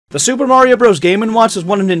The Super Mario Bros. Game & Watch was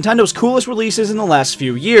one of Nintendo's coolest releases in the last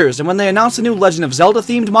few years, and when they announced a new Legend of Zelda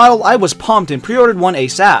themed model, I was pumped and pre-ordered one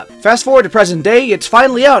ASAP. Fast forward to present day, it's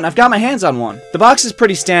finally out and I've got my hands on one. The box is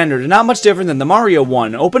pretty standard and not much different than the Mario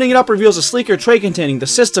one. Opening it up reveals a sleeker tray containing the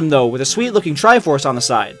system though, with a sweet looking Triforce on the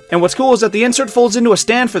side. And what's cool is that the insert folds into a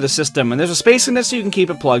stand for the system, and there's a space in it so you can keep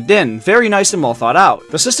it plugged in. Very nice and well thought out.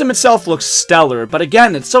 The system itself looks stellar, but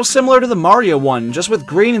again, it's so similar to the Mario one, just with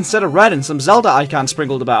green instead of red and some Zelda icons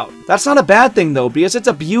sprinkled about. That's not a bad thing though, because it's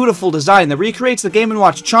a beautiful design that recreates the Game &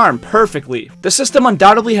 Watch charm perfectly. The system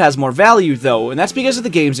undoubtedly has more value though, and that's because of the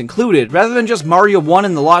games included. Rather than just Mario 1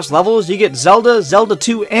 and the Lost Levels, you get Zelda, Zelda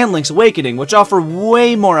 2, and Link's Awakening, which offer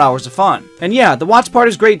way more hours of fun. And yeah, the watch part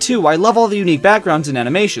is great too. I love all the unique backgrounds and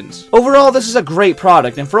animations. Overall, this is a great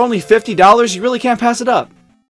product, and for only $50, you really can't pass it up.